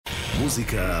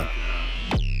המוזיקה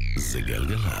זה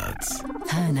גלגלצ.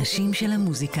 האנשים של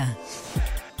המוזיקה.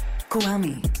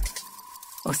 קוואמי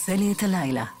עושה לי את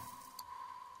הלילה.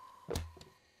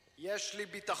 יש לי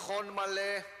ביטחון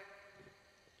מלא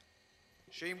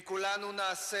שאם כולנו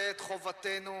נעשה את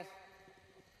חובתנו,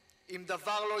 אם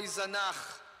דבר לא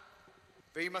יזנח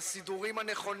ועם הסידורים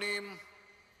הנכונים,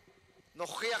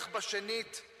 נוכיח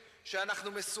בשנית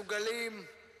שאנחנו מסוגלים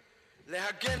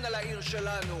להגן על העיר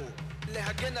שלנו,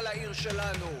 להגן על העיר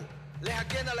שלנו,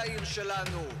 להגן על העיר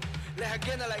שלנו,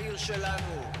 להגן על העיר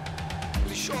שלנו,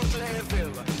 לשעות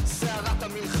לעבר סערת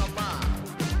המלחמה,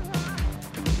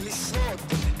 לשרוד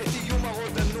את איום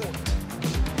הרודנות,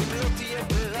 אם לא תהיה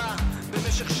ברירה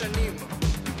במשך שנים,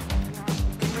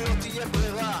 אם לא תהיה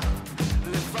ברירה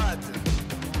לבד,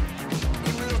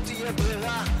 אם לא תהיה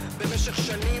ברירה במשך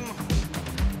שנים,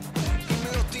 אם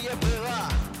לא תהיה ברירה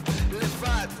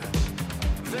לבד,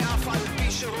 ואף על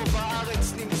פי שרוב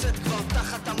הארץ נמצאת כבר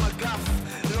תחת המגף,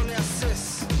 לא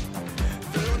נאסס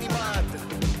ולא נמעד,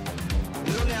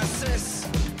 לא נאסס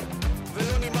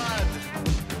ולא נמעד,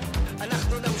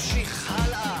 אנחנו נמשיך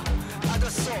הלאה עד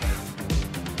הסוף,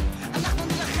 אנחנו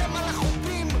נלחם על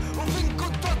החופים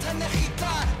ובנקודות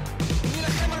הנחיתה,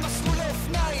 נלחם על מסלולי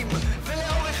אופניים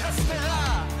ולאורך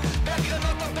הסדרה,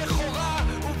 בהקרנות הבכורה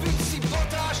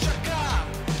ובמסיבות ההשקה,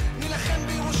 נלחם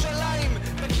בירושלים,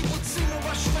 בקיבוצים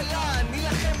ובשפלה,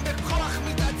 נלחם בכוח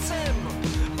מתעצם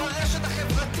ברשת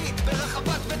החברתית,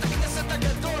 ברחבת בית הכנסת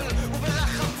הגדול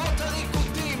וברחבות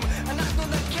הריקודים, אנחנו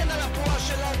נגן על הפרועה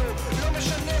שלנו, לא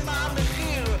משנה מה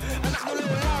המחיר, אנחנו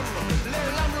לעולם,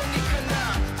 לעולם לא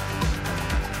ניכנע,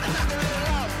 אנחנו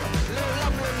לעולם,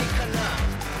 לעולם לא ניכנע,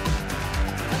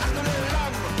 אנחנו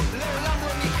לעולם, לעולם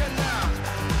לא ניכנע,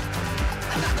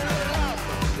 אנחנו לעולם,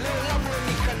 לעולם לא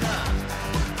ניכנע.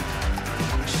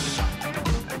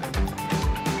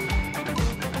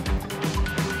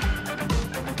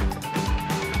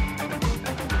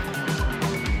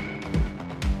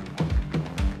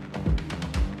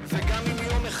 וגם אם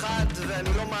יום אחד, ואני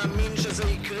לא מאמין שזה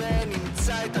יקרה,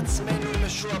 נמצא את עצמנו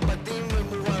משועבדים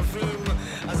ומורעבים,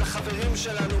 אז החברים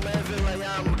שלנו מעבר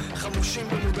לים, חמושים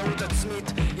במודעות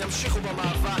עצמית, ימשיכו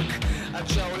במאבק עד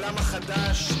שהעולם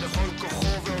החדש בכל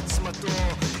כוחו ועוצמתו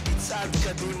יצעד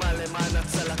קדימה למען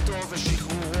הצלתו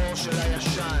ושחרורו של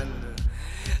הישן.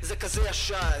 זה כזה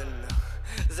ישן,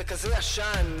 זה כזה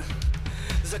ישן,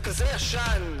 זה כזה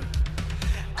ישן.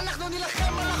 אנחנו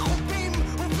נלחם על החופים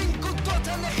ובנקודות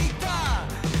הנחיתה,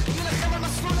 נלחם על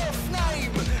מסלולי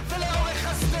אופניים ולאורך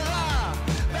הסדרה,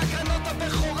 בהקרנות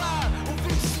הבכורה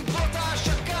ובמסיבות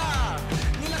ההשקה,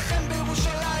 נלחם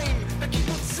בירושלים,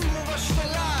 בקיבוצים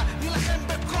ובשפלה, נלחם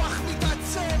בכוח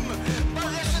מתעצם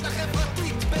ברשת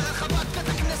החברתית, ברחבת בית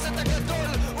הכנסת הגדול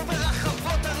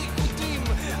וברחבות הריקודים,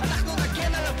 אנחנו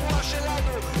נגן על הפרועה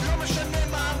שלנו, לא משנה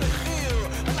מה המחיר,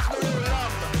 אנחנו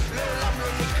לעולם, לעולם לא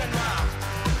ניכנע,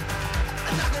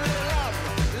 אנחנו לעולם,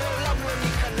 לעולם לא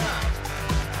ניכנע,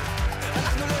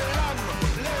 אנחנו לעולם,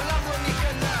 לעולם לא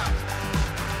ניכנע,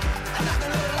 אנחנו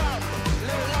לעולם,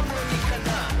 לעולם לא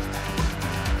ניכנע.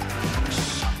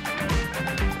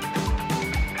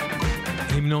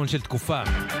 המנון של תקופה,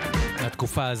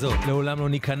 התקופה הזאת, לעולם לא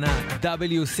ניכנע,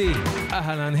 WC,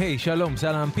 אהלן, היי, שלום,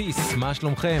 סלאם, פיס, מה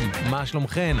שלומכם, מה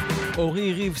שלומכן,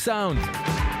 אורי ריב סאונד,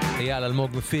 אייל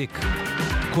אלמוג מפיק,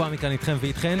 קוואמי כאן איתכם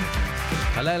ואיתכן,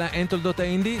 הלילה אין תולדות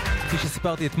האינדי, כפי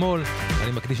שסיפרתי אתמול,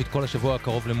 אני מקדיש את כל השבוע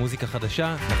הקרוב למוזיקה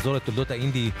חדשה, נחזור לתולדות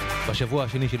האינדי בשבוע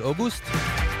השני של אוגוסט,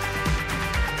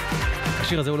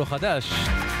 השיר הזה הוא לא חדש,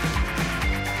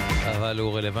 אבל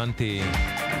הוא רלוונטי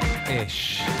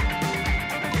אש.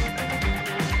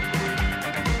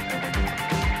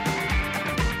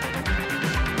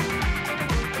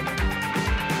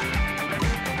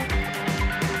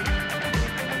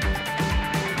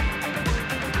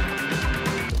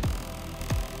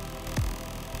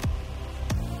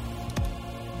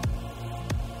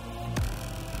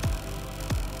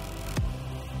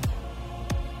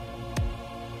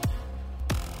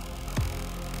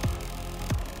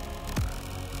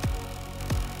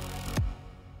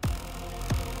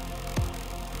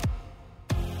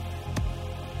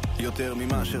 יותר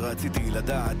ממה שרציתי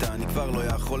לדעת, אני כבר לא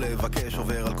יכול לבקש,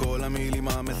 עובר על כל המילים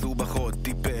המסובכות,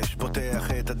 טיפש,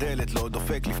 פותח את הדלת, לא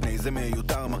דופק, לפני זה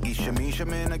מיותר, מרגיש שמי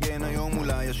שמנגן היום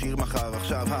אולי ישיר מחר,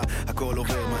 עכשיו הכל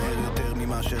עובר מהר יותר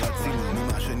ממה שרצינו,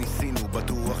 ממה שניסינו,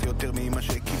 בטוח יותר ממה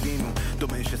שקיווינו,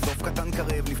 דומה שסוף קטן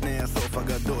קרב לפני הסוף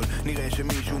הגדול, נראה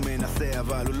שמישהו מנסה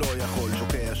אבל הוא לא יכול,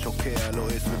 שוקע שוקע,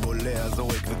 לועס ובולע,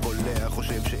 זורק וקולע,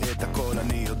 חושב שאת הכל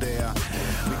אני יודע,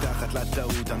 מתחת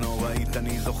לטעות הנוראית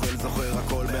אני זוחל זוכר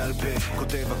הכל בעל פה,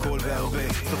 כותב הכל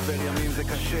והרבה, סופר ימים זה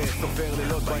קשה, סופר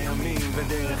לילות בימים,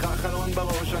 ודרך החלון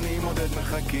בראש אני מודד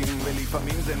מרחקים,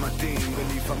 ולפעמים זה מתאים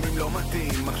ולפעמים לא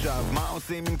מתאים. עכשיו מה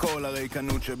עושים עם כל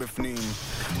הריקנות שבפנים?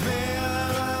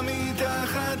 מהרע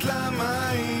מתחת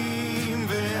למים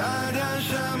ועד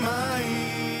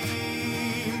השמיים,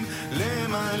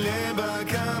 למלא בה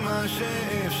כמה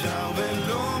שאפשר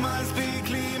ולא מספיק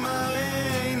לי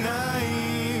מראה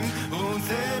עיניים,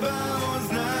 רוצה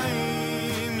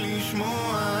באוזניים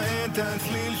לשמוע את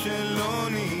הצליל שלא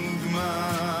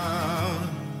נגמר.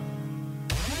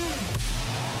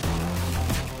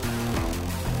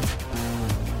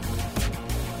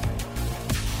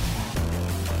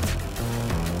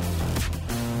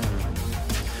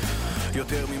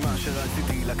 יותר ממה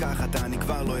שרציתי לקחת אני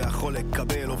כבר לא יכול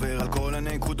לקבל, עובר על כל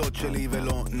הנקודות שלי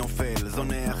ולא נופל,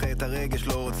 זונח את הרגש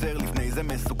לא עוצר לפני זה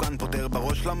מסוכן, פותר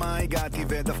בראש למה הגעתי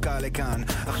ודווקא לכאן.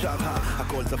 עכשיו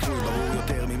הכל צפוי ברור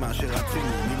יותר ממה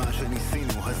שרצינו, ממה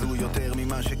שניסינו, הזוי יותר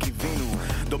ממה שקיווינו,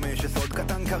 דומה שסוד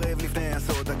קטן קרב לפני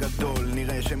הסוד הגדול,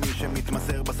 נראה שמי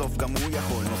שמתמסר בסוף גם הוא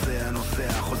יכול.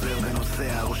 נוסע, חוזר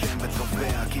ונוסע, רושם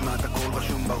וצובע, כמעט הכל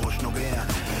רשום בראש נוגע,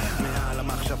 מעל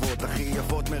המחשבות הכי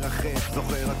יפות מרחף,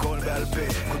 זוכר הכל בעל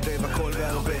פה, כותב הכל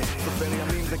והרבה, סופר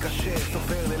ימים זה קשה,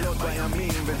 סופר לילות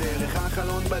בימים, ודרך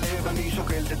החלון בלב אני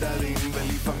שוקל תדרים,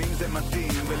 ולפעמים זה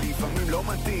מתאים ולפעמים לא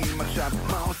מתאים. עכשיו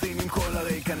מה עושים עם כל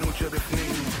הריקנות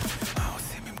שבפנים? מה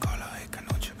עושים עם כל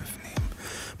הריקנות שבפנים?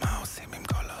 מה עושים עם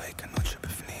כל הריקנות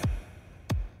שבפנים?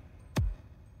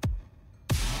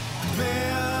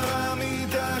 מהרע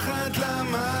מתחת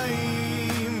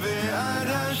למים ועד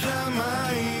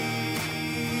השמיים,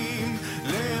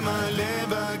 למלא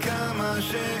בה כמה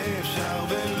שאפשר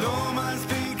ולא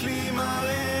מספיק לי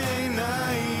מראה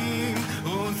עיניים,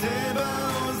 רוצה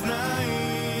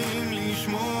באוזניים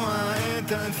לשמוע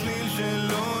את הצליל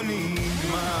שלא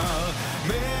נגמר.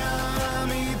 מהרע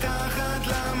מתחת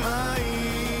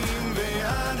למים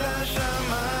ועד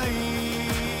השמיים,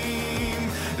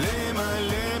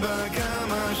 למלא בה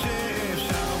כמה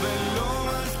שאפשר ולא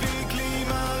מספיק לי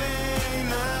מראה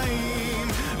עיניים,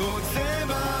 רוצה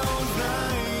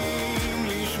באוזניים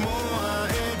לשמוע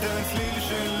את הצליל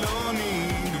שלא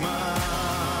נגמר.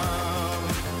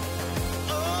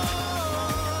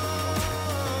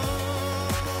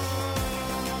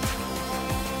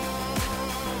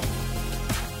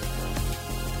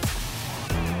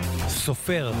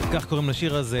 סופר, כך קוראים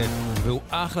לשיר הזה, והוא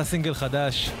אחלה סינגל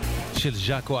חדש של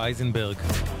ג'קו אייזנברג,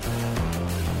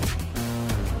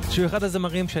 שהוא אחד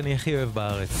הזמרים שאני הכי אוהב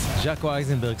בארץ. ג'קו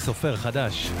אייזנברג, סופר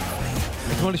חדש.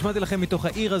 אתמול נשמעתי לכם מתוך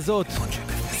העיר הזאת,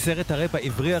 סרט הראפ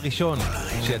העברי הראשון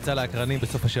שיצא לאקרנים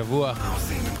בסוף השבוע,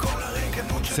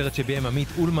 סרט שביים עמית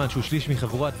אולמן, שהוא שליש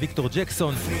מחבורת ויקטור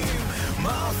ג'קסון,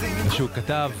 שהוא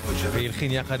כתב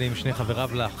והלחין יחד עם שני חבריו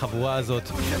לחבורה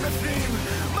הזאת,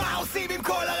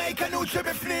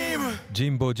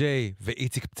 ג'ימבו, ג'יי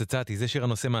ואיציק פצצתי. זה שיר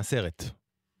הנושא מהסרט.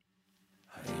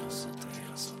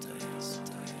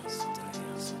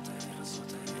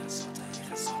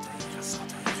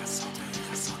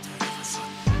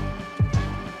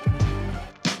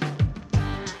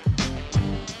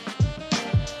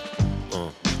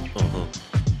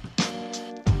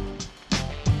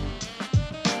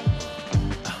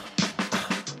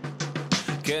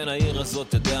 כן, העיר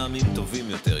הזאת ידעה ימים טובים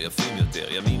יותר, יפים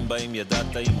יותר, ימים בהם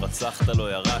ידעת אם רצחת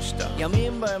לא ירשת,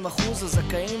 ימים בהם אחוז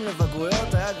הזכאים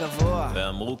לבגרויות היה גבוה,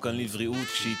 ואמרו כאן לבריאות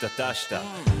כשהתעטשת.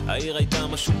 העיר הייתה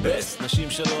משהו בסט,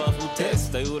 נשים שלא אהבו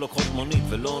טסט, היו לוקחות מונית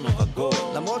ולא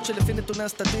נוהגות, למרות שלפי נתוני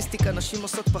הסטטיסטיקה נשים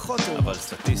עושות פחות, אבל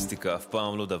סטטיסטיקה אף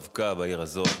פעם לא דווקא בעיר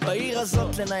הזאת. בעיר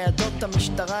הזאת לניידות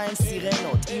המשטרה אין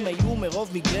סירנות, אם היו מרוב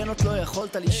מיגרנות לא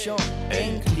יכולת לישון,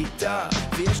 אין קליטה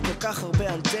ויש כל כך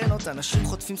הרבה אנטנות, אנשים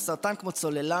חוטפים סרטן כמו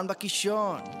צוללן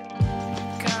בקישון.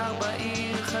 קר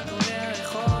בעיר, חתולי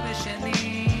הרחוב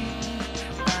ישנים,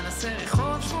 פנסי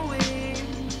רחוב שבורים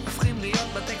הופכים להיות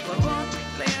בתי קברות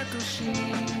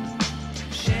ליתושים.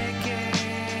 שקט,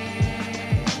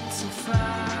 צופה,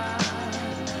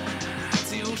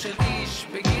 ציור של איש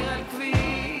בגיר על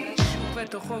כביש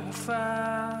ובתוכו גופה.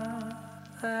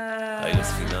 העיר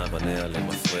הספינה בניה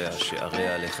למפרע,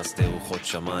 שעריה לחסדי רוחות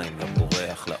שמיים,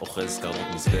 לבורח, לאוחז קרנות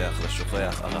מזבח,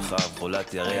 לשוכח, הרחב,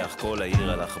 חולת ירח, כל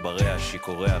העיר על עכבריה,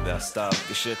 שיקוריה והסתיו.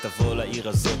 כשתבוא לעיר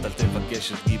הזאת אל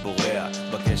תבקש את גיבוריה,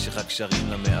 בקש לך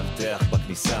קשרים למאבטח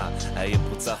בכניסה, העיר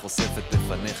פרוצה חושפת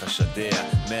בפניך שדיה,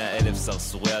 100,000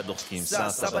 סרסוריה דוחקים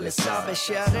סבא לסבא.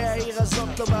 בשערי העיר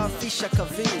הזאת לא באפיש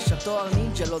הכביש, התואר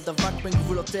נינג'ה לא דבק בין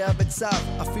גבולותיה בצו,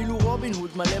 אפילו רובין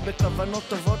הוד מלא בכוונות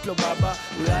טובות לא בא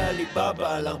אולי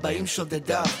הליבאבא על 40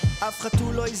 שודדה. אף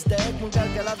חתול לא הזדהק מול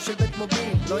גלגליו של בית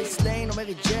מוביל. לא יסליין,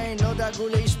 אומרת ג'יין, לא דאגו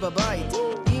לאיש בבית.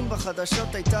 אם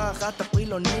בחדשות הייתה 1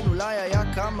 אפריל עוניל, אולי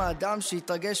היה כמה אדם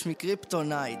שהתרגש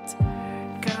מקריפטונייט.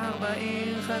 קר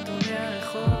בעיר חתולי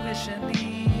הרחוב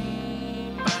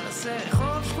ישנים, פנסי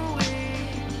רחוב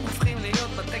שבורים הופכים להיות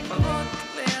בתי קברות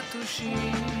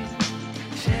ויתושים.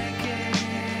 שקט,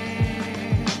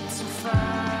 סופה,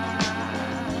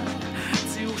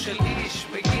 ציור של איש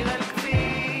בגיר על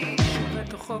כביש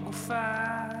ובתוכו גופה.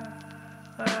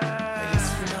 היה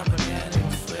ספינה בנהל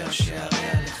מפריע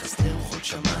שעריה לחסדי רוחות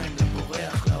שמיים,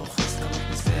 לבורח, לאוחס, למות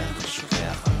מזבח,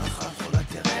 לשובח, הרחב,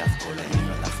 חולת ירח, כל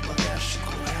העיר הלך בריח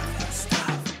שקורח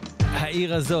והסתיו.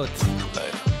 העיר הזאת,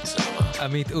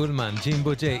 עמית, אולמן,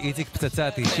 ג'ימבו, ג'יי, איציק,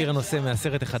 פצצתי, שיר הנושא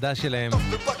מהסרט החדש שלהם.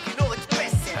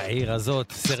 העיר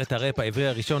הזאת, סרט הראפ העברי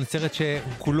הראשון, סרט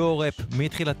שכולו ראפ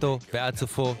מתחילתו ועד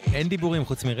סופו. אין דיבורים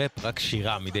חוץ מראפ, רק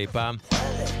שירה מדי פעם.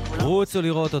 רוצו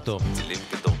לראות אותו.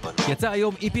 יצא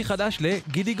היום איפי חדש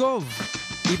לגידי גוב.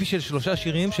 איפי של 3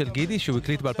 שירים של גידי שהוא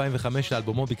הקליט ב-2005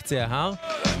 לאלבומו בקצה ההר.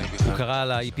 הוא קרא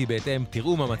לאיפי בהתאם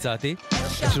תראו מה מצאתי.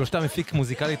 את שלושתם הפיק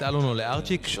מוזיקלית אלונו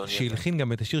לארצ'יק, שהלחין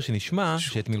גם את השיר שנשמע,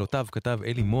 שאת מילותיו כתב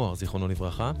אלי מוהר, זיכרונו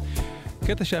לברכה.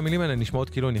 קטע שהמילים האלה נשמעות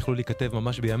כאילו הן יכלו להיכתב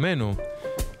ממש בימינו,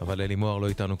 אבל אלי מוהר לא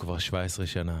איתנו כבר 17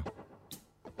 שנה.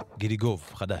 גידי גוב,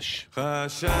 חדש.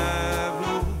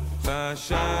 חשבנו,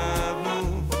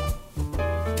 חשבנו,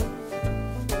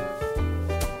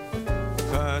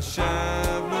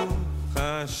 חשבנו,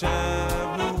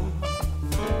 חשבנו,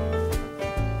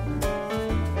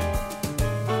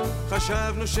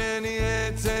 חשבנו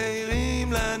שנהיה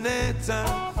צעירים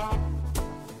לנצח,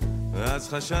 אז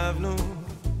חשבנו,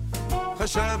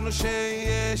 חשבנו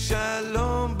שיהיה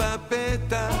שלום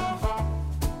בפתח,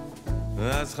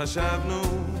 אז חשבנו,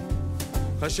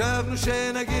 חשבנו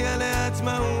שנגיע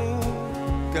לעצמאות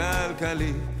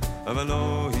כלכלית, אבל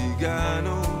לא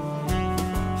הגענו.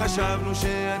 חשבנו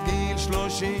שעד גיל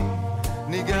 30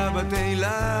 ניגע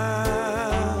בתהילה,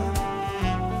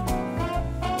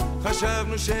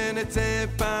 חשבנו שנצא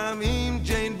פעם עם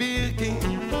ג'יין בירקי,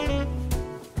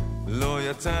 לא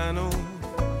יצאנו.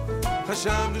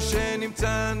 חשבנו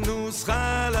שנמצא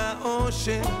נוסחה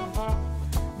לאושר,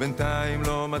 בינתיים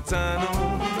לא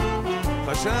מצאנו.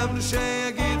 חשבנו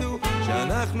שיגידו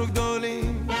שאנחנו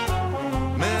גדולים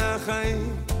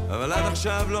מהחיים, אבל עד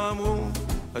עכשיו לא אמרו.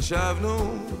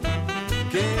 חשבנו,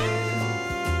 כן,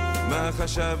 מה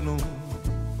חשבנו?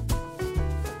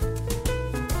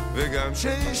 וגם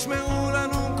שישמעו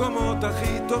לנו מקומות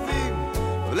הכי טובים,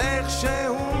 אבל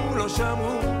איכשהו לא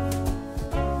שמעו.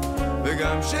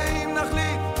 וגם שאם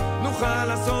נחליט נוכל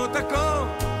לעשות הכל,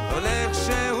 אבל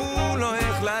איכשהו לא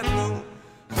החלטנו.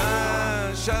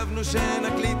 חשבנו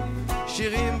שנקליט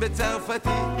שירים בצרפתי,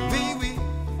 ווי ווי,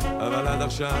 אבל עד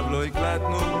עכשיו לא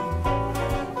הקלטנו.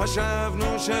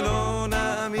 חשבנו שלא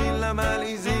נאמין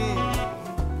למלעיזים,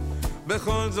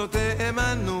 בכל זאת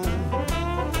האמנו.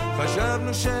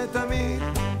 חשבנו שתמיד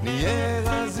נהיה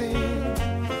רזים,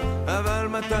 אבל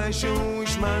מתישהו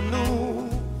השמנו.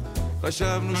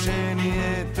 חשבנו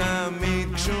שנהיה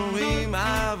תמיד קשורים,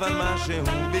 אבל מה שהוא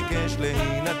ביקש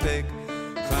להינתק.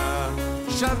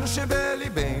 חשבנו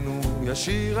שבליבנו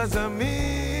ישיר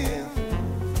הזמיר,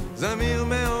 זמיר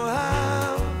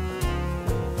מאוהב.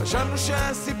 חשבנו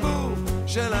שהסיפור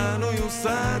שלנו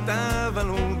יוסט, אבל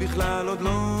הוא בכלל עוד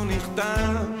לא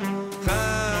נכתב.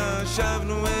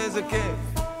 חשבנו איזה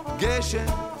כיף, גשם,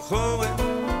 חורף,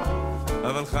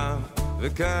 אבל חם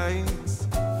וקיץ.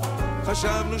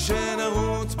 חשבנו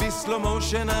שנרוץ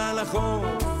בסלומושן על החוף,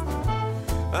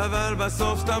 אבל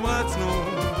בסוף סתם רצנו.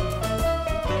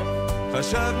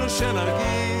 חשבנו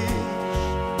שנרגיש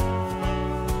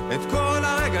את כל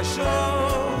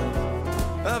הרגשות,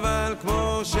 אבל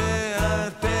כמו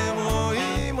שאתם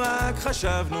רואים רק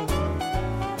חשבנו,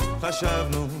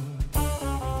 חשבנו,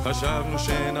 חשבנו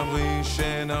שנמריא,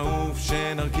 שנעוף,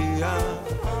 שנרקיע,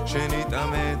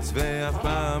 שנתאמץ ואף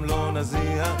פעם לא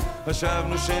נזיע.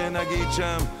 חשבנו שנגיד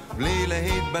שם בלי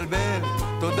להתבלבל,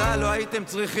 תודה לא הייתם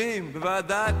צריכים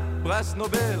בוועדת פרס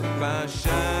נובל.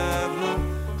 חשבנו,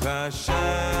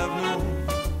 חשבנו,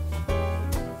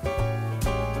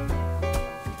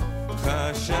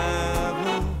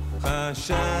 חשבנו,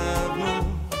 חשבנו,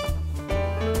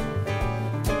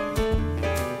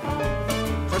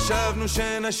 חשבנו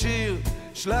שנשיר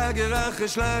שלאגר אחרי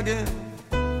שלאגר,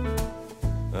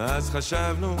 אז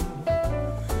חשבנו,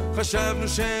 חשבנו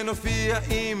שנופיע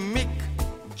עם מיק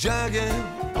ג'אגר,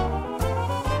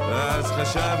 אז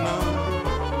חשבנו,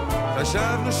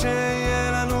 חשבנו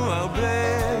שיהיה לנו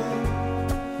הרבה,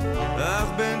 אך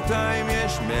בינתיים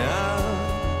יש 100.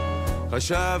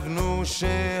 חשבנו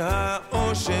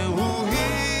שהאושר הוא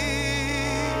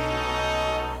היא,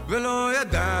 ולא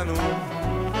ידענו,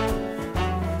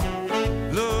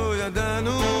 לא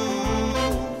ידענו,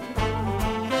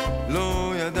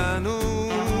 לא ידענו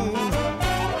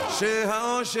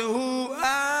שהאושר הוא את.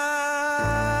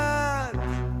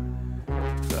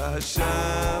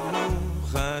 חשבנו,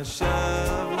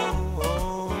 חשבנו,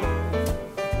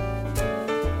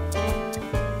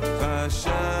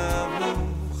 חשבנו,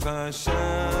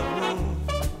 חשבנו.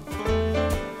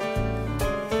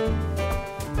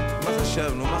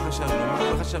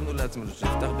 מה חשבנו לעצמנו?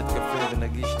 שנפתח בית קפה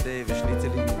ונגיש תה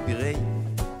ושניצלים בירי?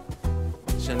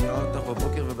 שאני רואה אותך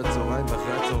בבוקר ובצהריים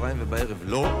ואחרי הצהריים ובערב?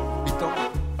 לא, פתאום.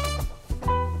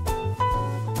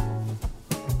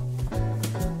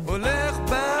 הולך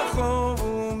ברחוב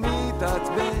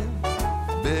ומתעצבן,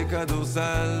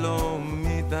 בכדורסל לא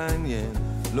מתעניין,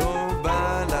 לא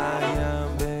בא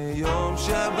לים ביום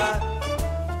שבת,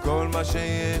 כל מה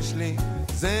שיש לי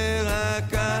זה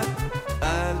רק את,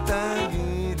 אל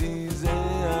תגידי זה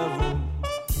אבוד.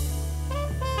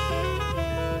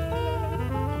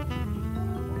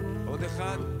 עוד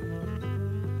אחד.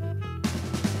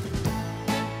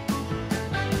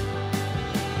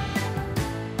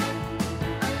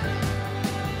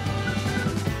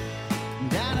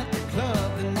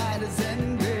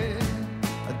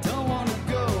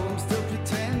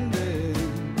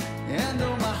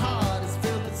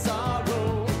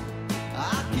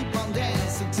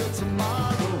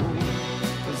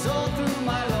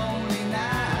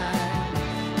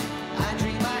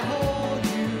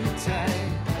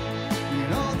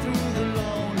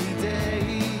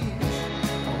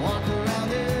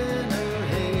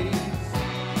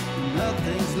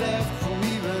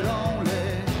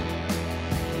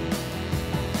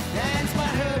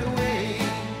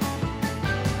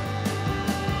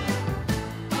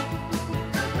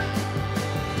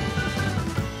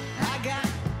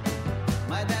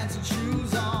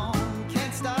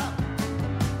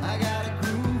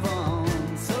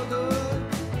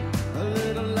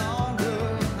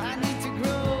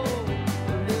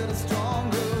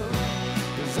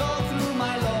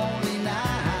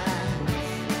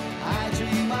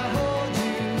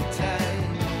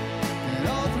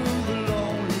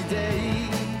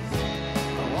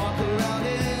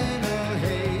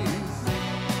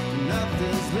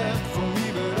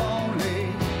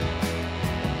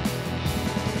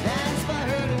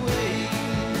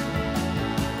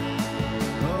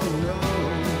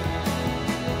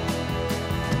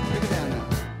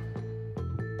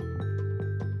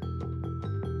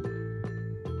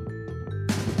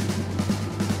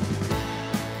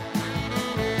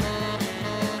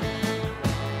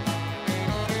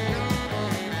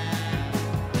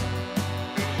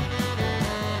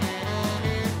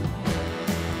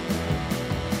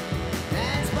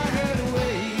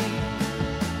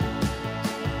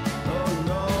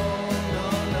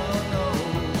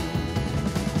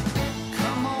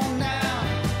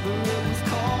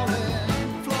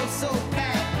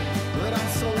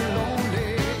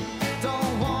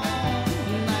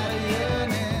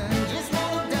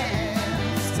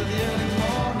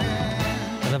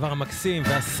 המקסים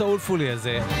והסולפולי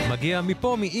הזה מגיע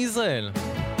מפה, מישראל.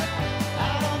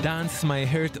 Dance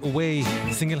My Heart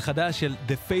Away, סינגל חדש של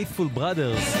The Faithful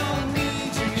Brothers,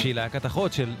 שהיא להקת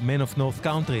אחות של Men of North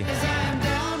Country.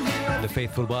 The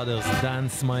Faithful Brothers,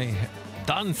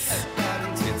 Dance,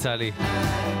 יצא לי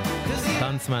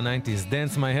Dance מה-90s,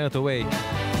 Dance My Heart Away.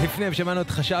 לפני שמענו את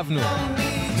חשבנו,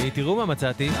 תראו מה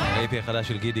מצאתי, ה-AP החדש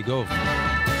של גידי גוב.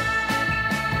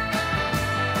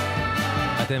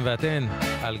 אתם ואתן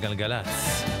על גלגלץ.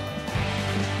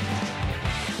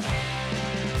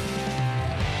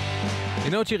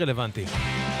 הנה עוד שיר רלוונטי.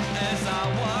 As I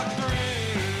walk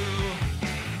through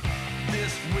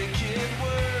this wicked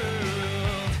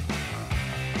world,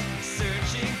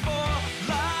 searching for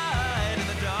light in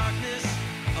the darkness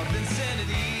of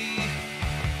insanity,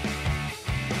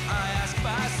 I ask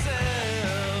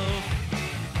myself,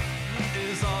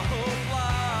 is all hope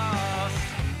lost?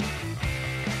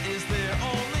 Is there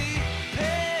only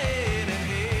pain and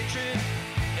hatred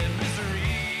and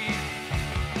misery?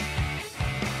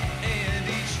 And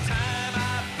each time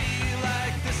I feel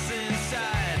like this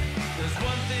inside, there's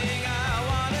one thing I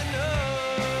want to know.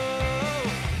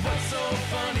 What's so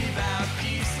funny about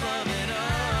peace, love, and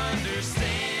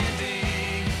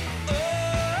understanding?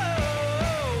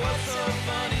 Oh, what's so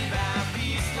funny about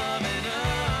peace, love, and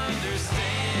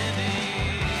understanding?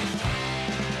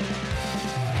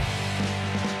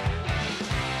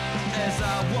 As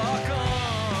I walk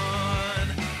on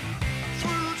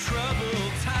through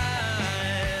troubled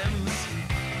times,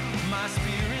 my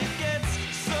spirit gets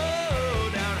so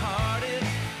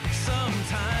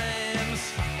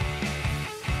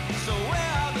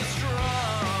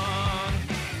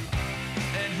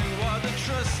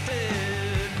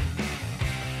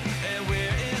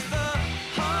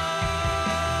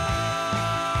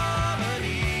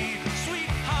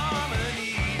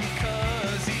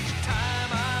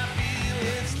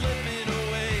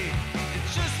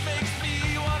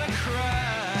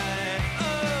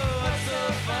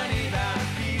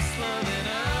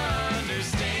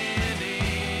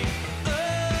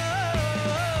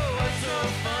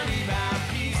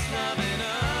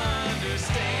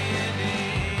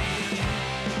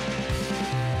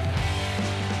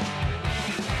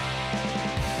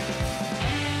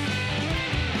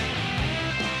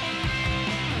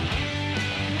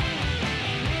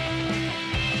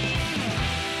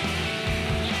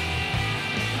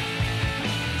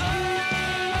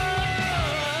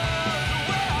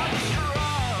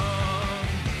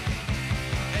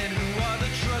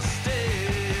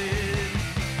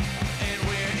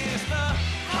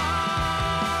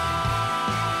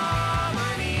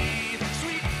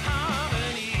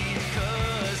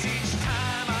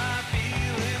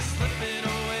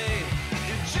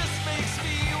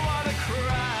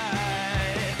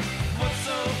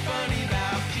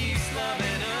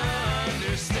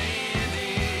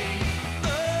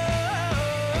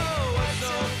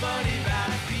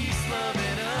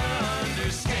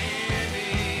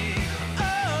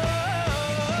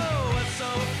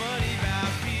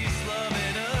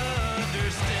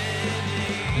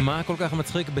מה כל כך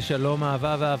מצחיק בשלום,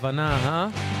 אהבה והבנה,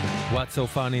 What's so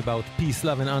funny about peace,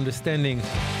 love and understanding?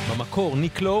 במקור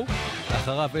ניכנע,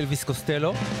 אחריו אלוויס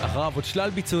קוסטלו, אחריו עוד שלל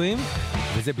ביצועים,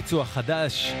 וזה ביצוע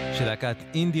חדש של להקת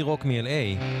אינדי רוק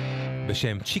מ-LA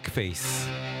בשם Cheekface.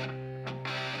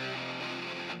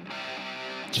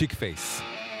 Cheekface,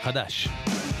 חדש.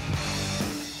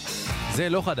 זה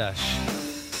לא חדש.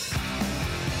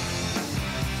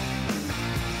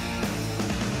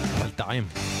 אבל טעים.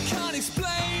 Can't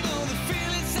explain all the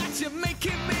feelings that you're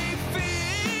making me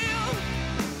feel.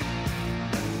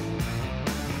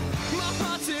 My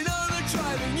heart's in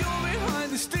overdrive and you're behind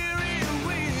the steering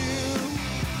wheel.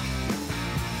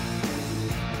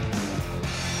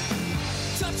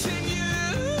 Touching you,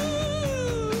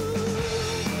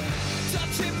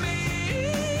 touching me,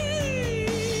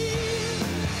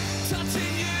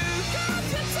 touching you, God,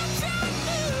 you're touching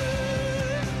me.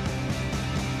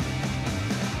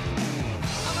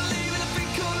 I believe in a thing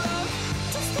called love,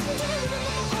 just a little bit of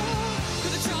my heart.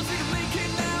 With a chance we can make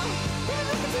it now, when I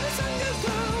look until the sun goes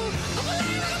down. I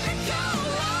believe in a thing called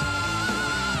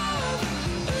love.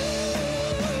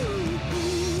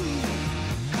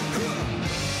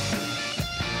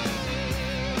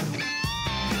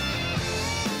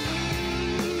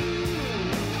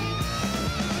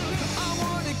 I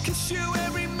wanna kiss you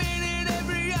every minute,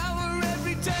 every hour,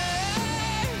 every day.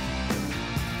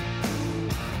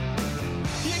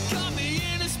 You got me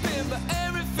in a spin, but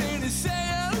everything is say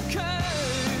okay.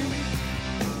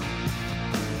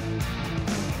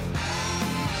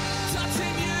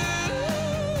 Touching you,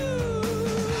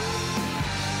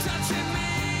 touching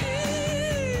me,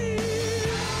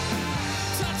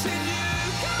 touching you,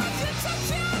 God, you're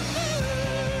touching me.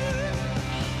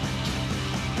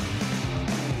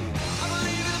 I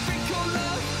believe in a thing called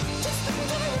love, just a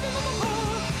little bit of my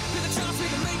heart. With a chance we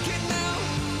can make it now,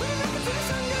 when we make it till the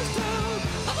sun goes down.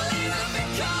 I believe in a thing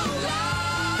called love.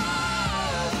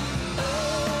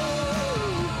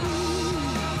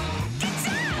 It's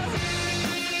out.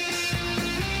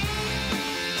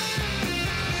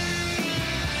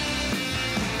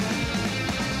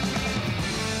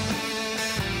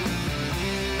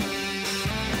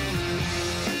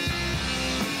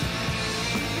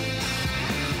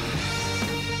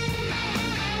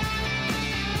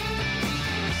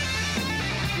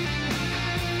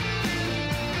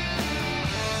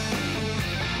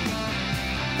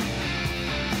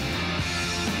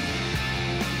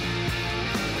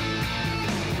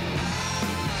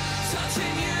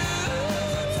 Touching you,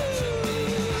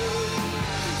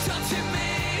 touching me,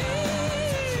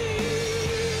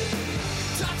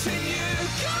 touching you,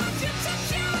 God, you're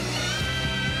touching me.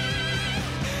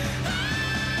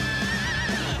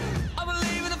 I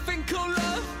believe in a thing called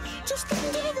love, just a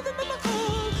little bit of my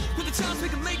heart. With a chance we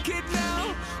can make it now,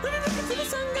 when we look until the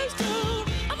sun goes down.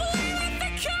 I believe in a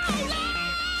thing called love.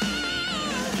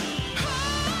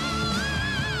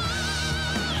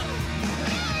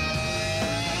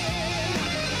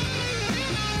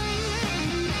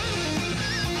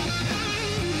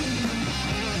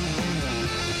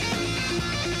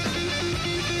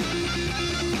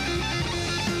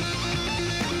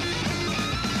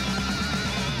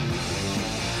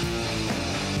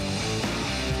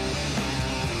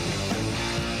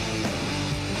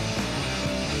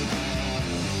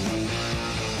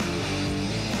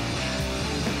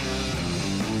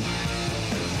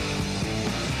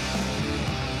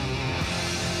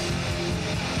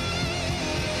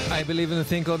 I believe in a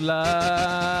thing called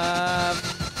love.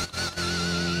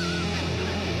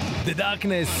 The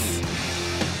Darkness.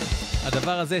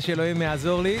 הדבר הזה שאלוהים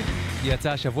יעזור לי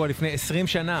יצא השבוע לפני 20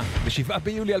 שנה, ב7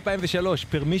 ביולי 2003,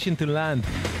 Permission to Land,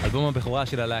 אלבום הבכורה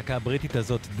של הלהקה הבריטית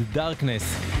הזאת, The Darkness,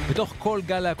 בתוך כל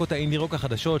גל להקות האינדי רוק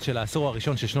החדשות של העשור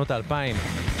הראשון של שנות ה-2000,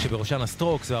 שבראשן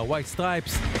הסטרוקס והווייט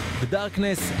סטרייפס. The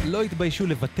Darkness לא התביישו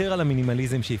לוותר על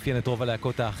המינימליזם שאפיין את רוב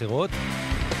הלהקות האחרות,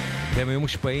 והם היו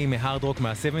מושפעים מהארד רוק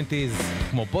מה-70s,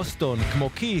 כמו בוסטון, כמו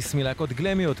קיס, מלהקות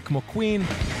גלמיות, כמו קווין,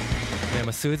 והם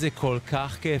עשו את זה כל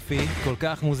כך כיפי, כל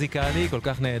כך מוזיקלי, כל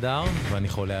כך נהדר, ואני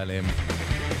חולה עליהם.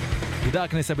 The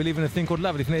Darkness, I Believe in a Thing Called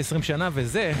Love, לפני 20 שנה,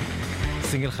 וזה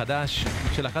סינגל חדש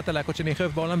של אחת הלהקות שאני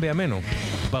חייב בעולם בימינו,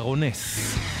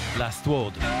 Baroness, Last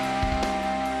Word.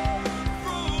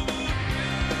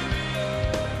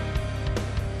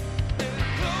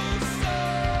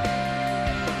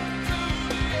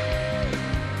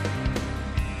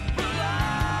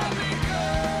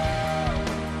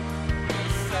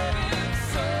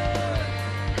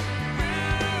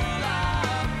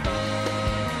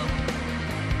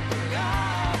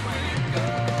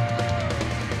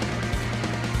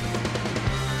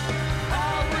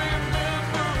 I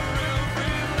remember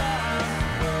every last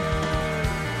word.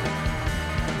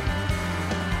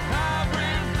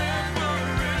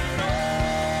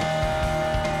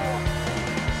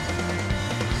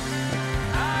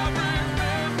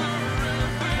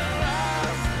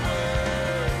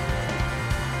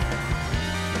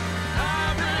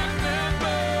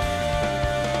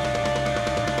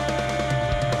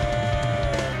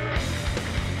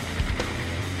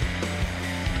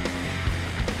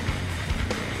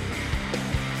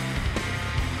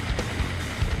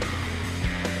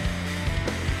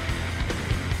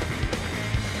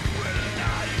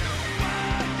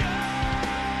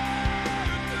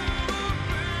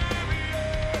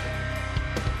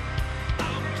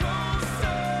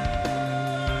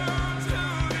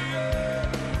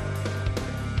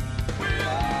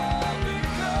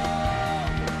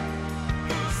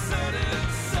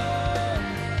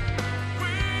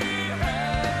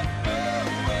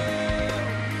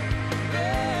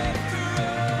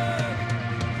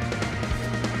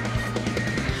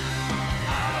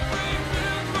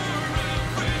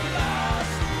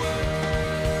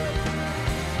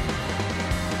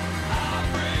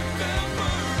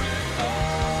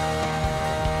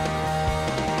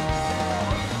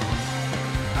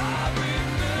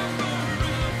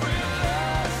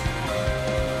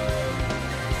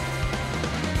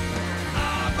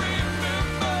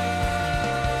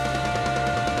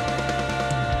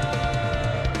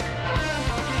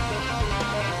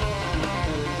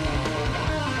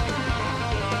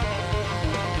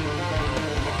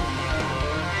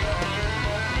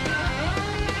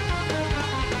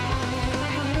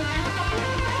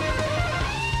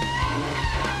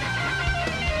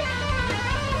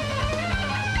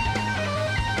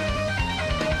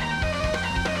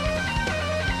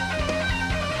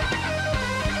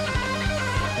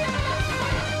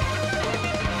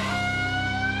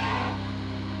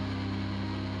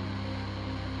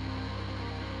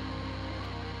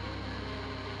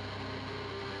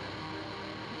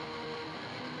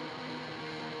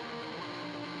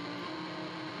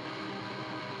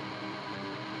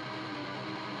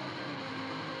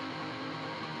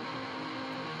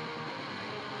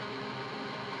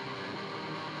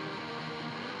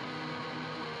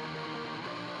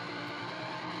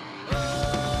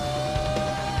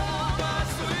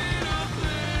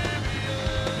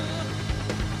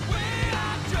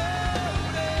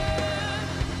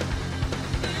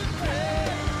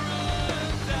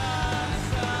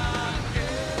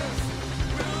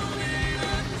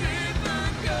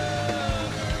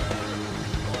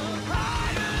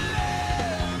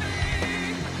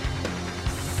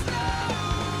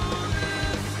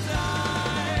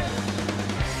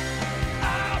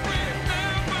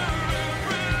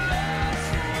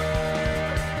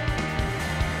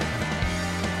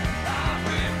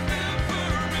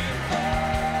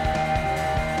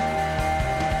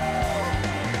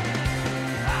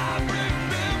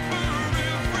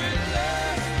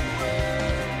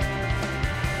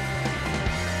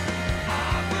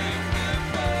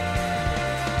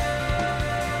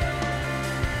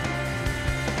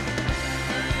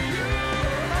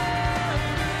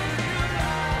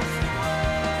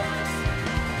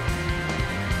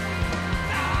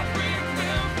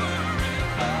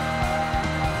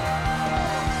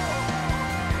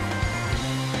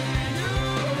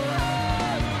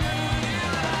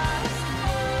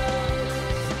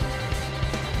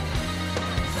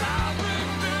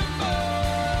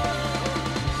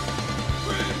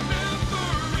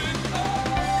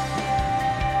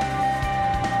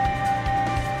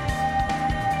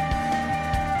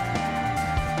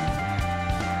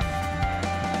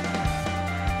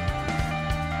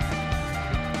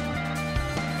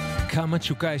 כמה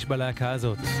תשוקה יש בלהקה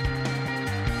הזאת.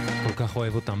 כל כך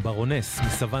אוהב אותם. ברונס,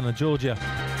 מסוואנה ג'ורג'יה.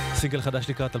 סינגל חדש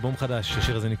לקראת אלבום חדש.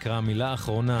 השיר הזה נקרא מילה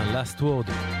אחרונה, Last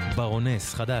Word.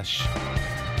 ברונס, חדש.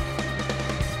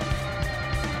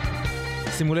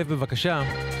 שימו לב בבקשה,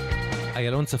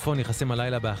 איילון צפון יחסם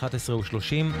הלילה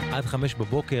ב-11:30 עד 5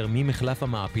 בבוקר ממחלף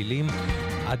המעפילים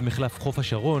עד מחלף חוף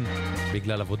השרון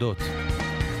בגלל עבודות.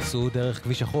 סעו דרך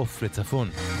כביש החוף לצפון,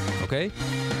 אוקיי?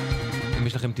 אם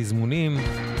יש לכם תזמונים,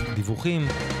 דיווחים,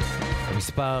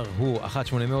 המספר הוא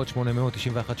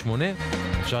 1-800-891-8.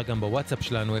 אפשר גם בוואטסאפ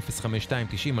שלנו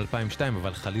 052-90-2002,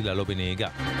 אבל חלילה לא בנהיגה,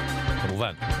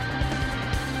 כמובן.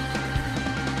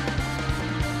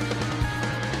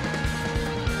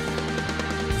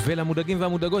 ולמודגים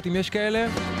והמודגות, אם יש כאלה,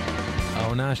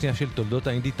 העונה השנייה של תולדות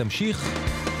האינדי תמשיך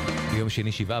ביום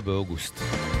שני 7 באוגוסט.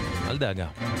 אל דאגה.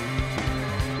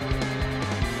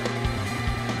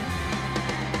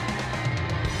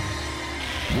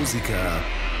 מוזיקה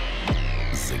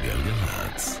זה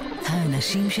גלגלצ.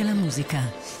 האנשים של המוזיקה.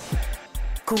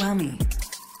 קוואמי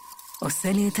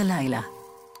עושה לי את הלילה.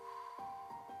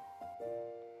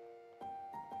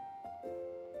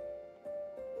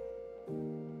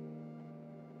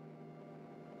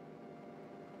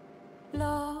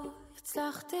 לא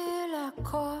הצלחתי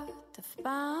להכות אף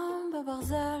פעם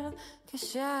בברזל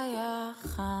כשהיה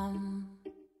חם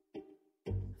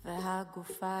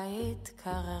והגופה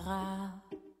התקררה.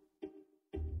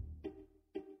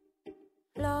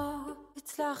 לא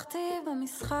הצלחתי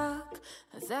במשחק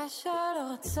הזה של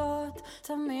הרצות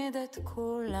תמיד את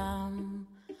כולם.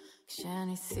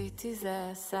 כשניסיתי זה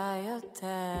עשה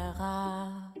יותר רע.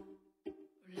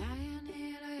 אולי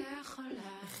אני לא יכולה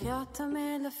לחיות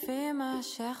תמיד לפי מה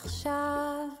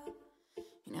שעכשיו.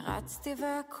 הנה רצתי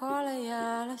והכל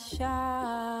היה לשווא.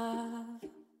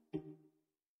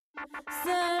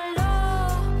 זה לא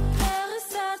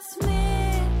הרס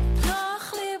עצמי,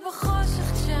 נוח לי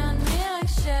בחושך כשאני רק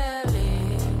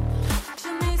שלי.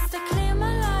 כשמסתכלים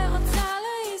עליי רוצה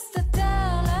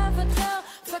להסתתר, לוותר,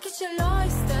 פאקית שלא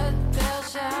יסתתר,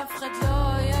 שאף אחד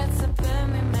לא יצפה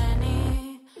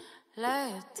ממני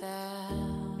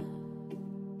ליותר.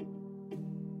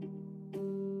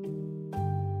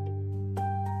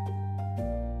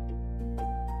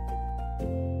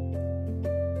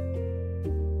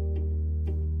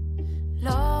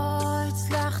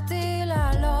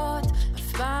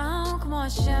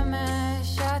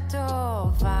 השמש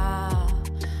הטובה,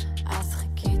 אז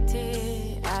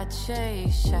חיכיתי עד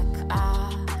שהיא שקעה.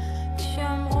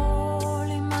 כשאמרו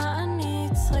לי מה אני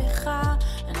צריכה,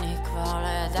 אני כבר לא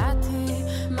ידעתי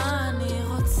מה אני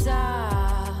רוצה.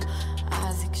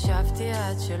 אז הקשבתי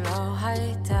עד שלא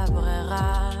הייתה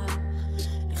ברירה,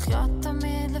 לחיות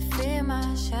תמיד לפי מה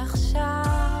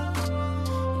שעכשיו.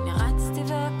 הנה רצתי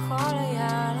והכל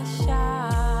היה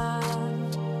לשווא.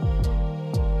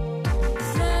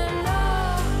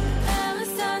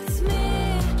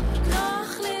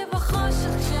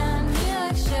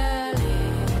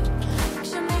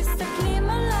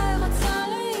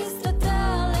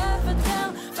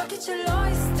 שלא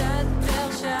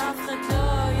יסתתר, שאף אחד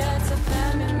לא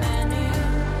יצפה ממני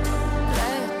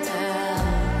ליותר.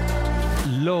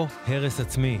 לא הרס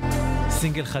עצמי,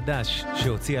 סינגל חדש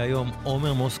שהוציא היום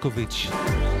עומר מושקוביץ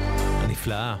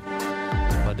הנפלאה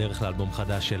בדרך לאלבום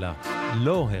חדש שלה.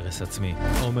 לא הרס עצמי,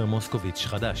 עומר מושקוביץ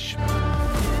חדש.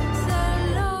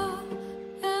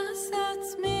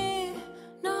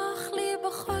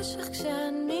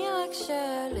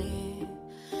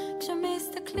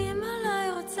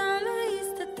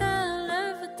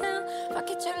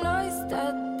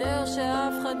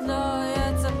 שאף אחד לא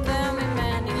יצפה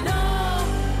ממני. לא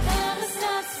הרס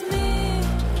עצמי,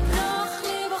 נוח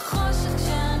לי בחושך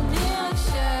כשאני רק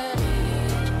שלי.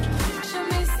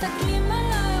 כשמסתכלים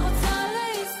עליי רוצה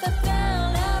להסתתר,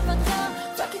 לוותר,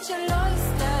 פאקית שלא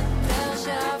יסתתר,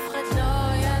 שאף אחד לא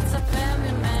יצפה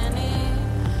ממני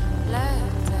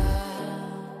ליותר.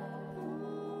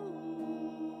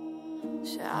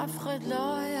 שאף אחד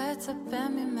לא יצפה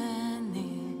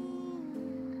ממני.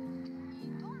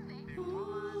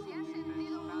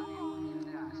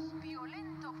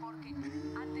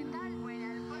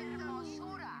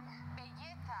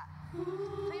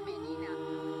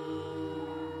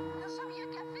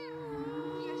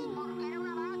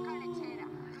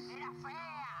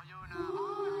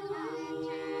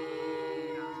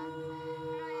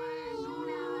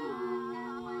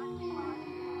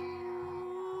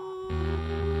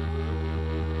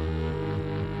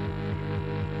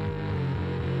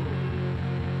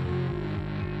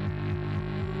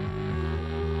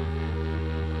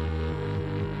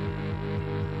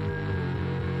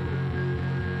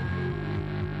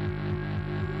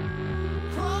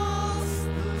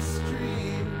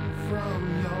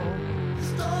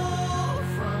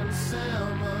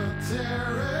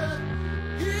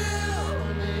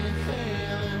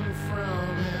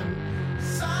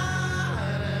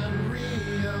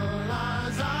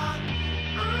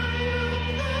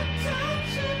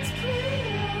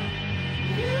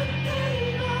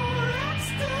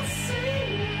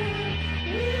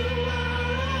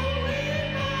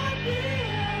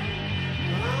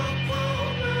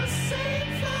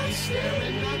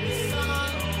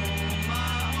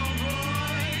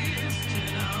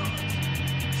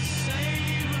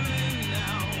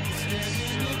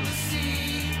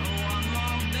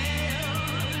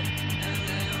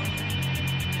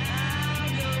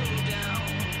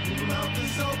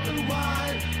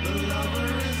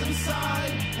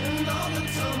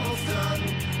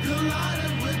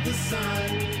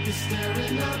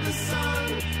 not the sun.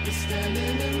 You're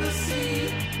standing in the sea.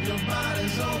 Your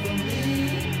body's over me.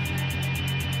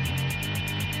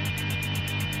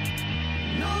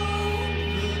 No,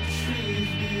 the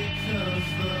trees because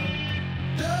the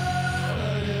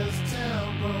dirt is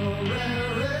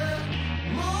temporary.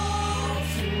 More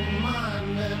to mind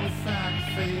than fact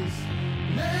face.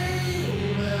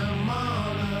 Name and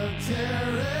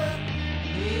monetary.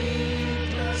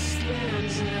 Needless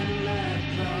spins and let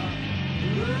the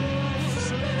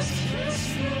ruthless kiss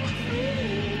you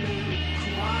clean.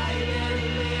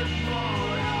 Quietly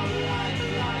pour out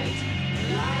light.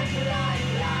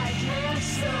 It's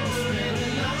so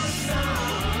standing on the sun.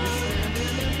 You're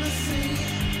standing in the sea.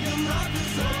 Your mouth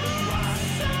is open wide.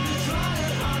 You're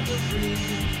trying hard to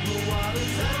breathe. The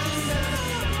water's at your neck.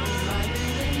 There's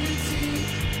lightning in your teeth.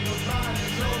 Your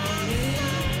body's over me.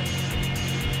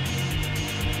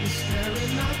 You're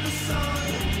staring at the sun.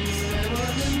 You're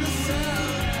standing in the sea.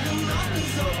 Your mouth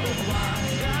is open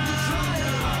wide. You're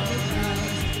trying hard to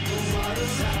breathe. The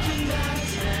water's at your neck.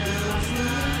 There's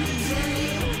lightning in your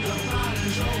teeth. Your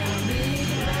body's over me.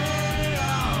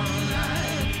 All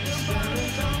night. You're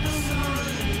staring at the sun.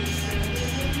 You're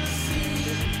standing in the sea.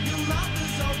 Your mouth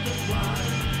is open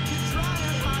wide. You're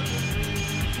trying hard to breathe.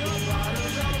 Your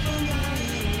body's over me.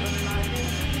 The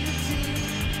lightning in your teeth.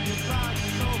 Your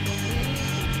body's over me.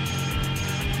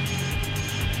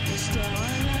 You're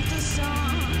staring at the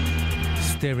sun.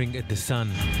 Staring at the Sun,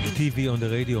 TV on the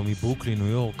Radio מברוקלין, ניו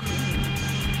יורק,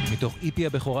 מתוך איפי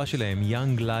הבכורה שלהם,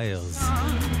 Young Liars.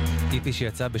 איפי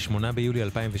שיצא ב8 ביולי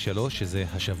 2003, שזה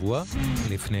השבוע,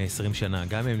 לפני 20 שנה,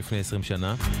 גם הם לפני 20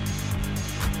 שנה.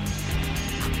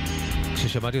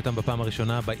 כששמעתי אותם בפעם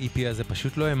הראשונה באיפי הזה,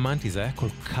 פשוט לא האמנתי, זה היה כל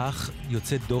כך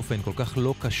יוצא דופן, כל כך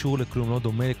לא קשור לכלום, לא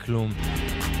דומה לכלום.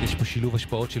 יש פה שילוב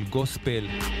השפעות של גוספל,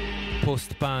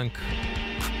 פוסט פאנק,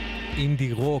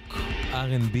 אינדי רוק,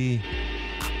 R&B,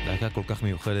 להקה כל כך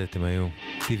מיוחדת הם היו.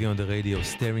 TV on the Radio,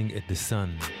 Staring at the Sun.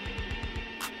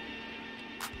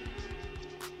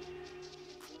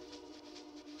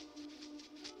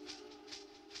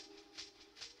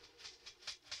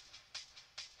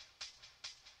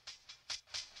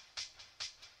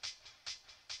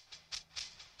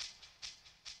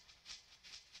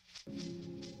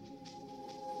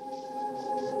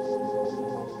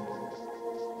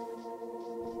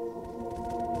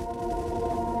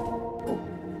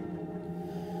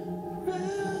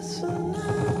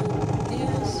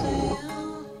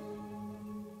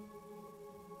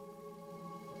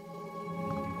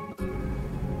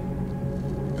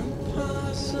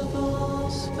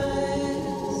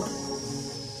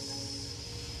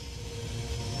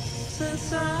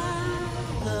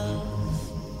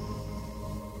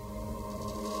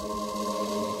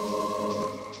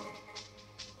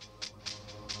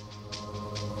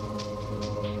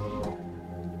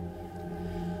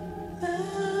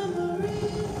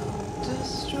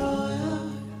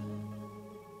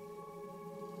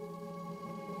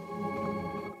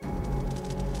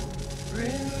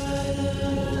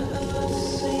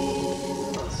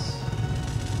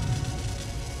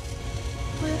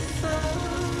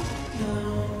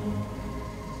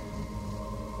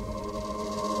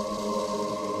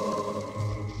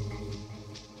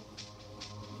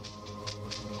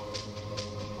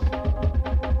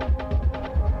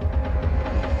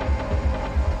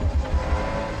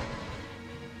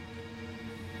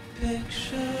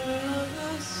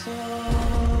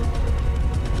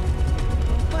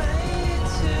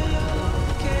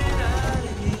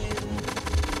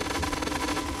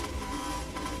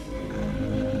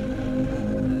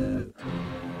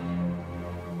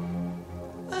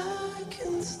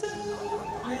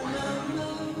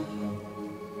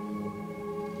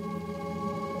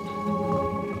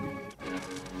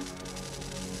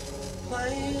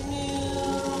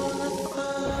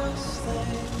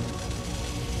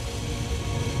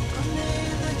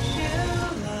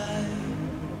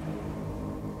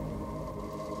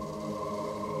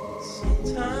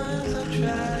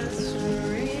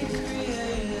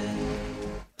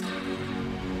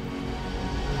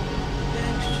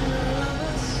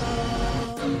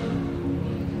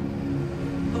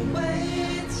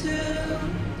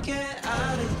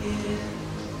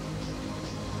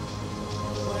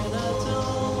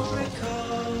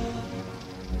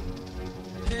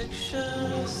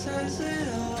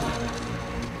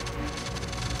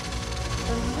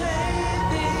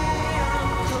 Maybe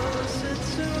I'm closer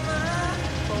to my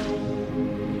home.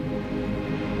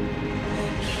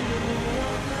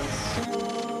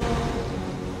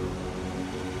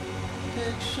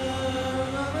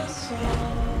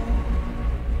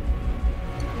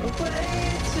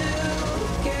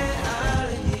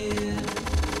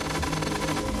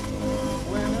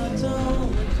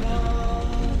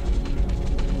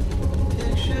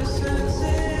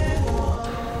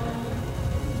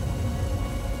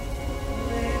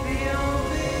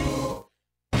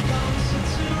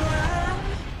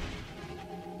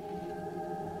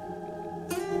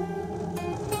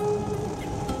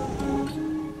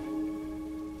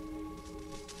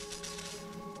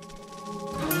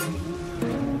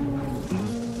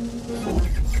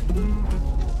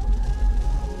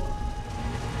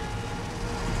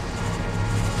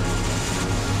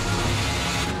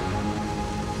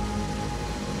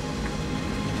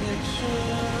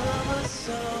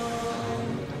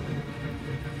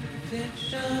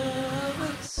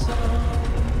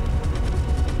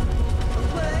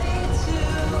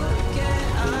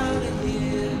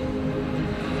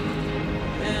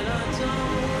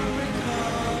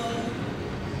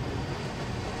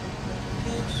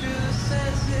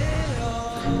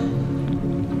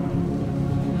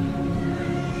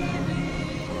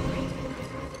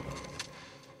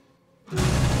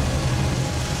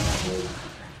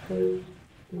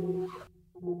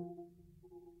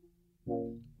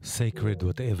 Sacred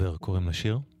Whatever קוראים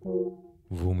לשיר,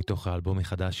 והוא מתוך האלבום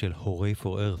החדש של Hooray For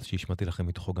Earth שהשמעתי לכם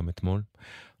מתוכו גם אתמול.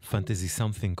 Fantasy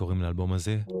Something קוראים לאלבום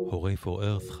הזה, Hooray For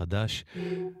Earth חדש,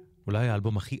 אולי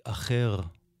האלבום הכי אחר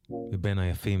מבין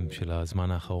היפים של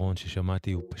הזמן האחרון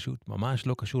ששמעתי. הוא פשוט ממש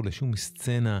לא קשור לשום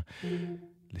סצנה,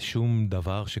 לשום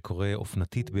דבר שקורה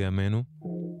אופנתית בימינו,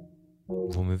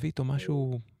 והוא מביא איתו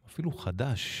משהו אפילו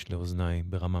חדש לאוזניי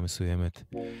ברמה מסוימת.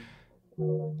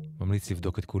 ממליץ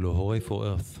לבדוק את כולו, Hooray For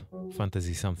Earth,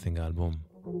 Fantasy Something האלבום.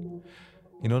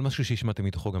 הנה עוד משהו שהשמעתם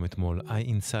מתוכו גם אתמול, I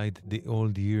Inside the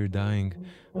Old Year Dying,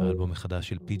 האלבום החדש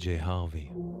של PJ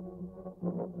Harvey.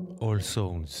 All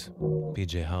Souls,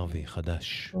 PJ Harvey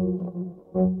חדש.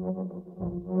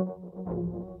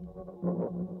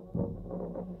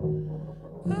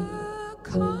 A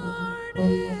carnival,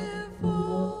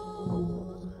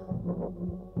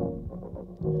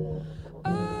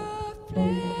 a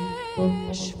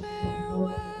flesh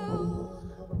farewell,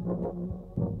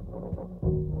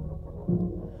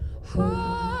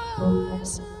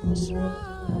 horizons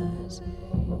rising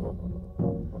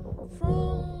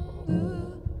from the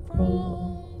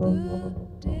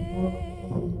dead.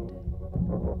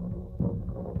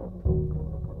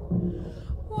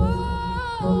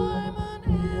 I'm an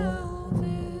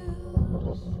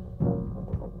Elvis,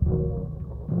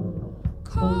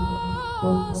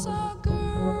 'cause a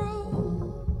girl,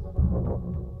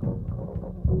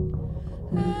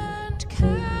 and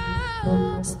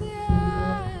cast the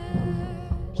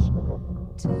ash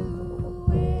to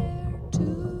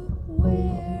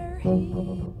where he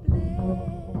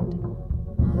bled.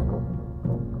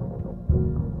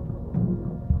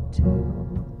 1, 2,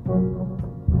 3,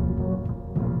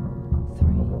 4,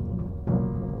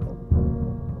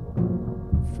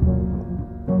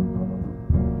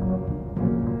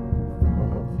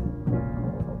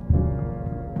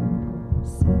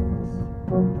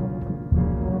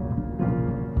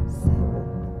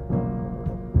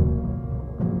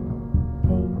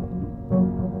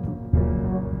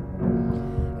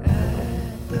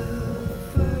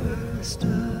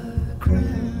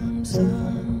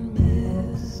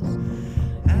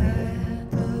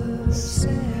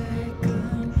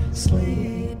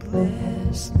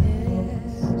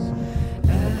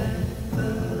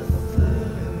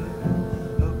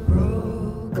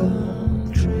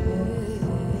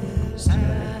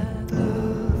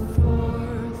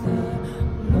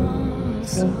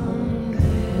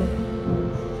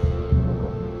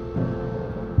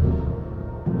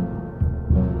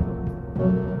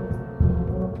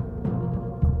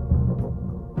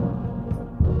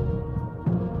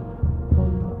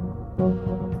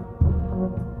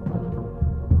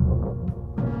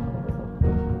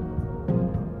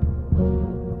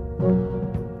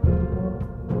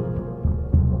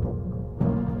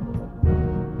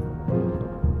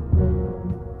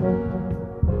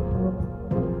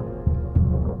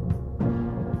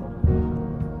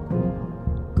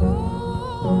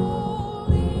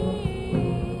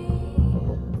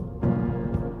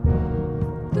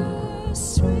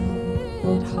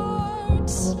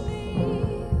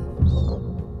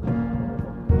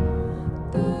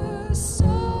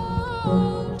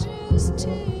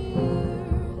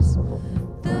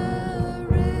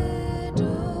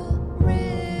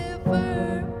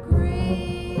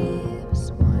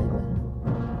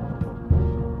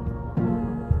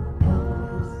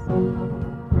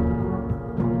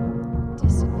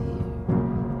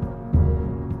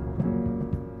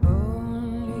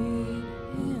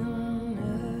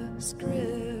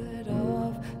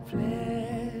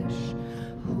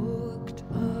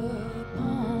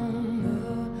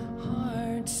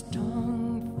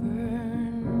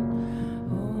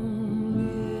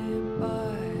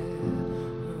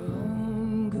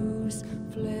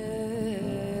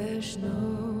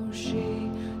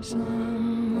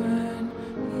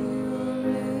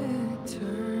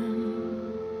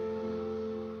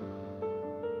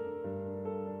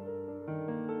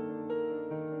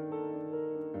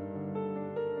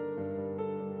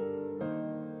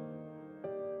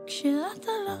 כשאת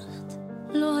הלכת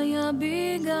לא היה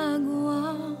בי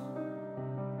געגוע,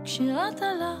 כשאת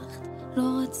הלכת לא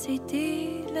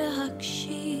רציתי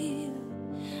להקשיב,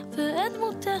 ואת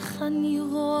דמותך אני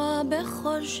רואה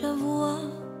בכל שבוע,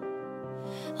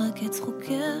 רק את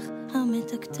צחוקך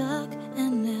המתקתק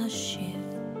אין להשיב.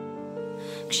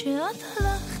 כשאת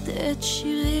הלכת את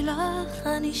שירי לך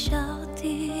אני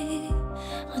שרתי,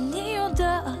 אני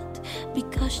יודעת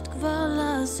ביקשת כבר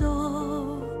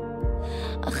לעזור,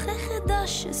 אך איך אדע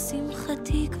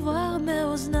ששמחתי כבר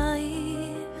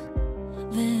באוזנייך,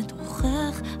 ואת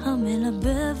רוחך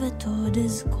המלבבת עוד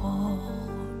אזכור.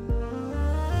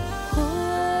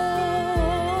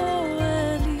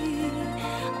 אלי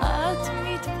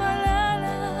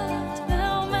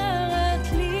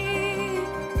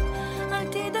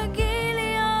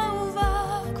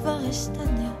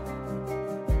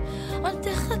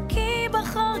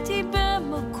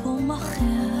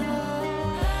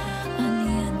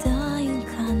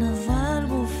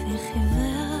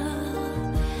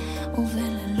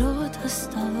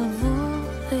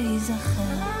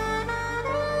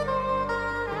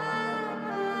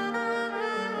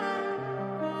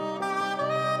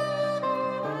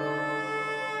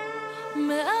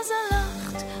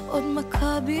עוד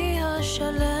מכבי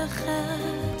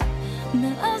השלכת,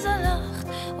 מאז הלכת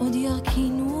עוד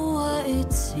ירקינו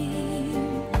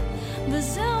העצים,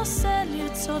 וזה עושה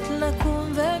לרצות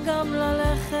לקום וגם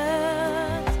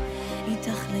ללכת,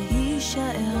 איתך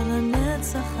להישאר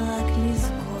לנצח רק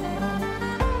לזכור.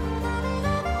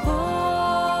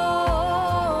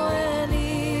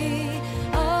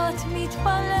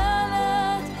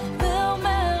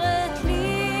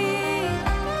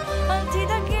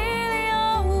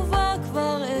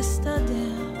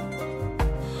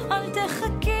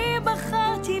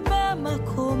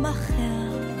 במקום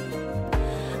אחר,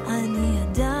 אני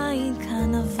עדיין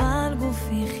כאן אבל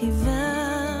גופי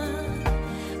חיוור,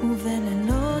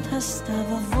 ובלילות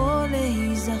הסתיו אבוא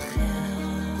להיזכר.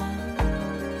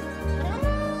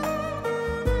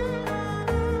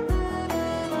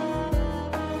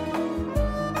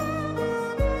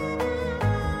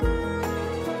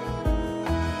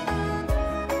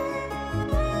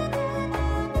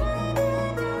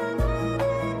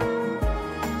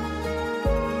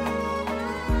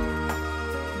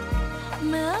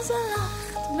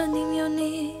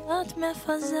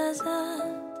 מפזזת,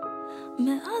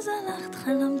 מאז הלכת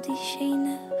חלמתי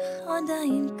שאינך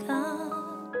עדיין כאן,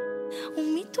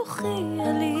 ומתוכי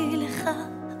עלי לך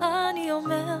אני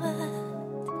אומרת,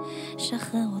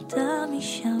 שחרר אותה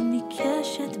משם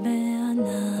מקשת בענן.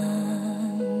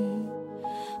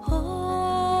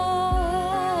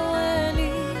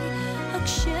 אלי,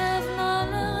 הקשב נא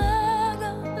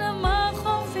לרגע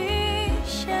למחובי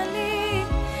שלי,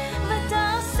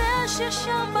 ותעשה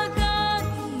ששם בגן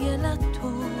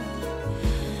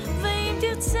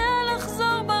תרצה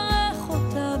לחזור ברך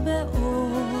אותה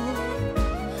באור,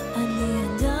 אני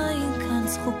עדיין כאן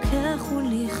צחוקך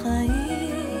ולי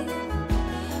חיים,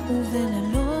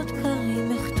 ובלילות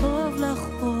קרים אכתוב לך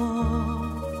אור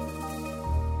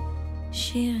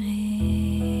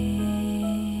שירים.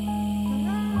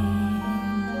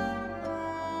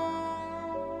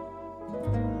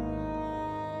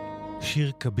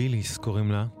 שיר קביליס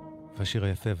קוראים לה, והשיר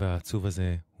היפה והעצוב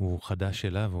הזה הוא חדש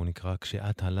שלה, והוא נקרא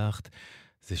כשאת הלכת.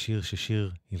 זה שיר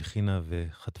ששיר הלחינה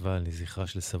וכתבה לזכרה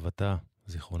של סבתה,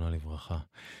 זיכרונה לברכה.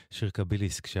 שיר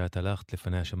קביליס, כשאת הלכת,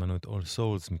 לפניה שמענו את All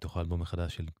Souls מתוך האלבום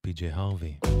החדש של PJ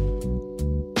הרבי.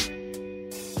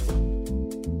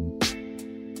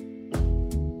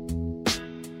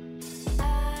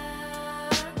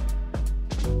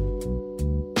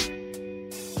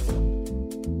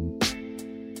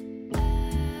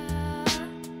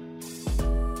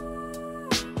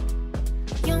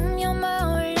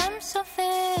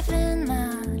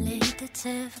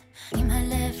 עם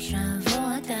הלב שבו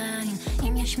עדיין,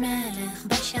 אם יש מלך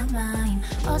בשמיים,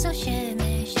 או זו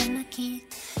שמש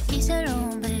ענקית, כי זה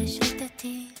לא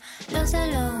בשליטתי, לא זה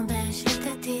לא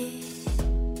בשליטתי.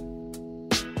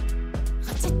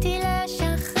 רציתי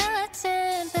לשחרר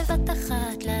עצם בבת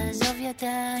אחת, לעזוב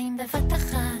ידיים בבת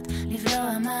אחת,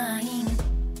 לבלוע מים,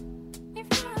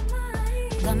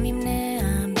 גם אם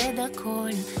נאבד הכל,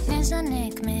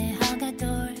 נזנק מהר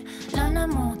גדול, לא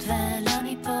נמות ולא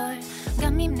ניפול,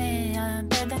 גם אם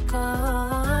נאבד הכל.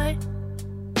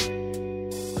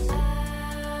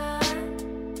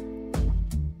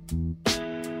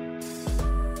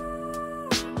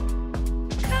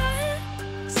 קל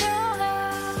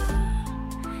צהר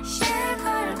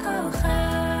שכל כוכב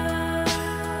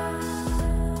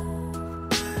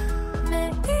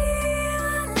מאיר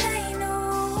עלינו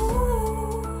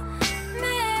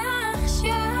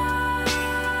מעכשיו,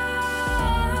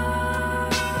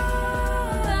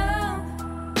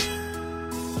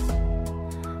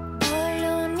 בוא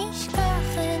לא נשכח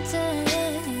את זה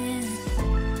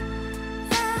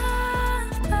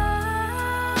אף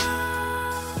פעם.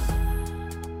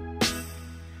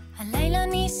 הלילה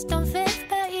נסתובב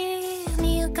בעיר,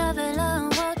 נרכב אל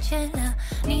האורות שלה,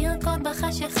 נרקוד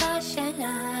בחשיכה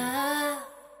שלה,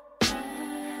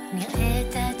 נראה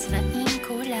את הצבעים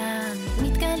כולם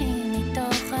מתגלים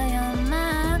מתוך היום.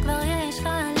 מה כבר יש לך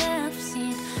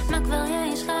להפסיד? מה כבר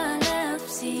יש לך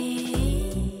להפסיד?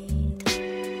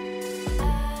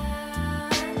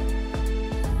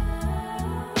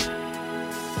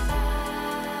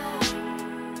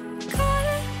 כל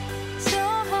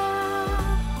זוהר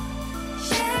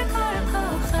שכל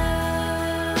כוכב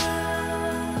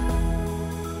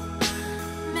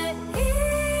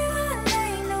מאיר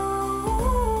עלינו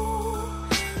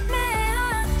מעכשיו.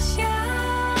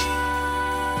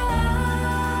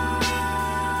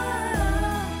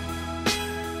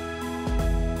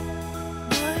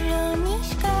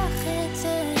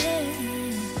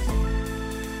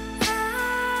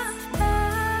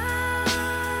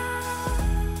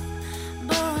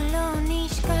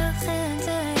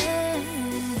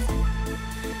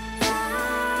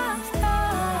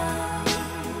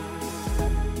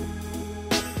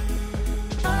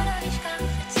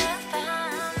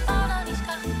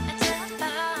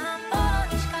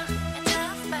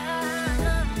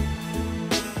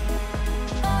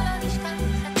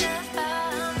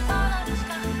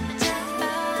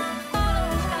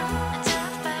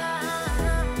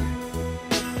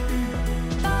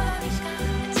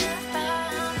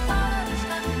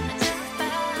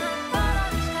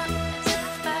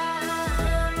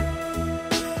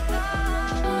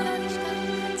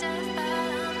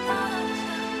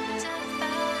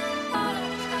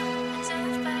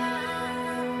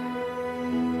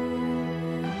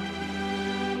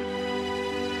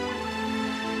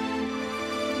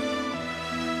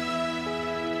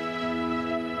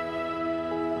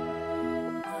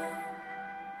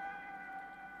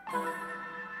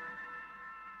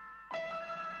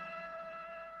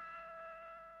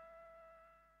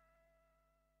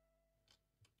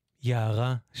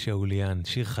 יערה שאוליאן,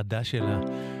 שיר חדש שלה,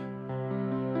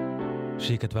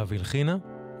 שהיא כתבה והלחינה,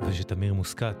 ושתמיר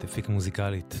מוסקת הפיק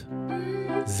מוזיקלית.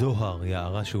 זוהר,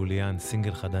 יערה שאוליאן,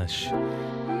 סינגל חדש.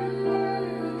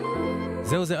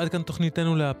 זהו זה, עד כאן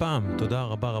תוכניתנו להפעם. תודה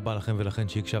רבה רבה לכם ולכן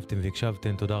שהקשבתם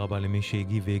והקשבתם. תודה רבה למי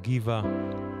שהגיב והגיבה,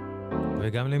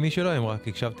 וגם למי שלא, הם רק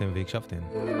הקשבתם והקשבתם.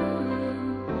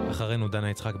 אחרינו דנה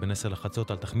יצחק בין 10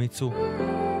 לחצות, אל תחמיצו.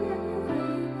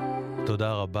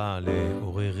 תודה רבה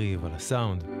לאורי ריב על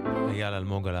הסאונד, אייל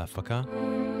אלמוג על ההפקה.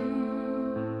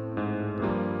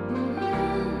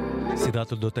 סדרת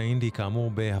תולדות האינדי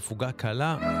כאמור בהפוגה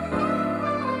קלה,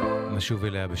 נשוב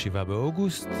אליה ב7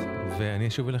 באוגוסט, ואני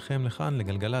אשוב אליכם לכאן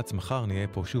לגלגלץ. מחר נהיה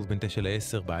פה שוב בין 9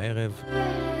 ל-10 בערב,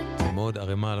 עם עוד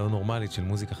ערימה לא נורמלית של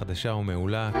מוזיקה חדשה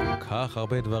ומעולה. כל כך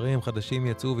הרבה דברים חדשים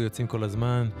יצאו ויוצאים כל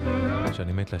הזמן,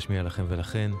 שאני מת להשמיע לכם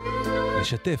ולכן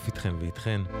לשתף איתכם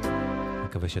ואיתכן.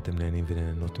 מקווה שאתם נהנים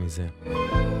ונהנות מזה.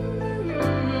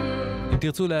 אם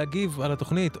תרצו להגיב על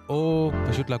התוכנית או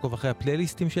פשוט לעקוב אחרי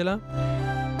הפלייליסטים שלה,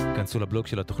 כנסו לבלוג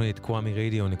של התוכנית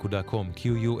קוואמי-רדיו.com,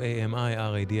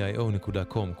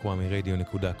 QUAMI-RADIO.com,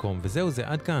 קוואמי-רדיו.com. וזהו זה,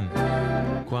 עד כאן.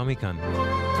 קוואמי כאן.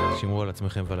 שמרו על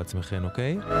עצמכם ועל עצמכם,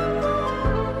 אוקיי?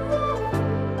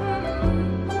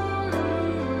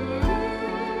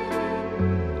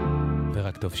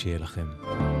 ורק טוב שיהיה לכם.